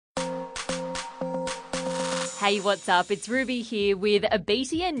Hey, what's up? It's Ruby here with a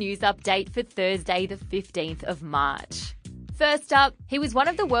BTN news update for Thursday, the 15th of March. First up, he was one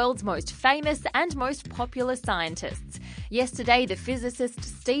of the world's most famous and most popular scientists. Yesterday, the physicist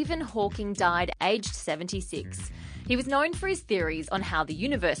Stephen Hawking died aged 76. He was known for his theories on how the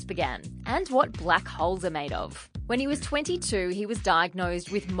universe began and what black holes are made of. When he was 22, he was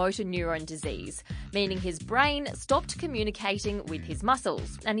diagnosed with motor neuron disease, meaning his brain stopped communicating with his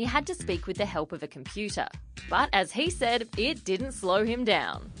muscles and he had to speak with the help of a computer. But as he said, it didn't slow him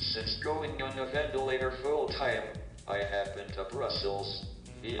down. Since going on a ventilator full time, I have been to Brussels,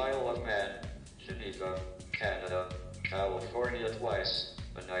 the Isle of Man, Geneva, Canada, California twice,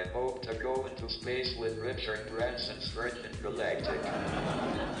 and I hope to go into space with Richard Branson's Virgin Galactic.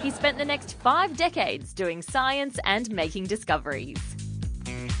 He spent the next 5 decades doing science and making discoveries.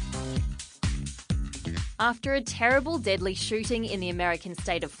 After a terrible, deadly shooting in the American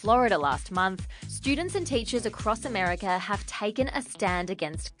state of Florida last month, students and teachers across America have taken a stand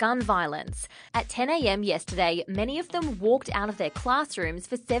against gun violence. At 10 a.m. yesterday, many of them walked out of their classrooms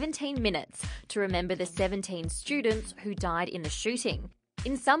for 17 minutes to remember the 17 students who died in the shooting.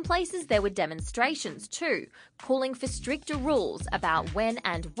 In some places, there were demonstrations too, calling for stricter rules about when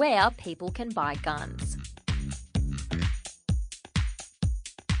and where people can buy guns.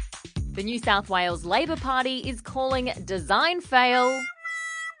 The New South Wales Labor Party is calling design fail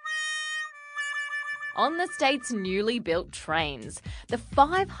on the state's newly built trains. The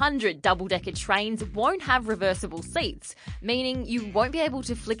 500 double-decker trains won't have reversible seats, meaning you won't be able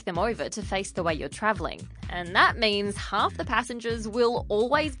to flick them over to face the way you're travelling. And that means half the passengers will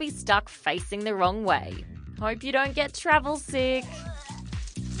always be stuck facing the wrong way. Hope you don't get travel sick.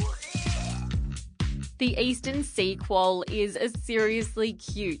 The eastern sea quoll is a seriously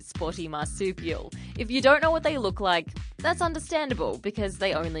cute spotty marsupial. If you don't know what they look like, that's understandable because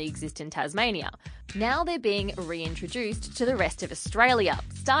they only exist in Tasmania. Now they're being reintroduced to the rest of Australia,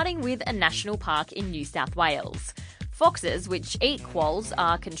 starting with a national park in New South Wales. Foxes, which eat quolls,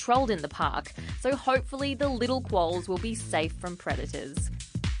 are controlled in the park, so hopefully the little quolls will be safe from predators.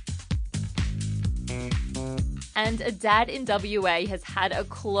 And a dad in WA has had a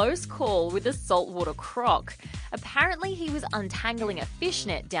close call with a saltwater croc. Apparently he was untangling a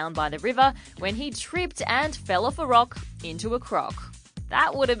fishnet down by the river when he tripped and fell off a rock into a croc.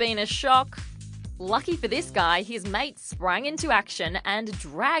 That would have been a shock. Lucky for this guy, his mate sprang into action and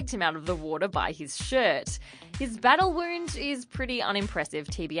dragged him out of the water by his shirt. His battle wound is pretty unimpressive,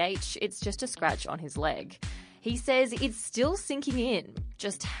 TBH. It's just a scratch on his leg. He says it's still sinking in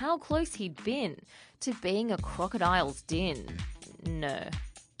just how close he'd been to being a crocodile's din. No.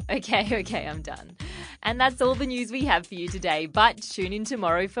 Okay, I'm done. And that's all the news we have for you today, but tune in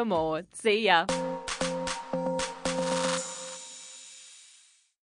tomorrow for more. See ya.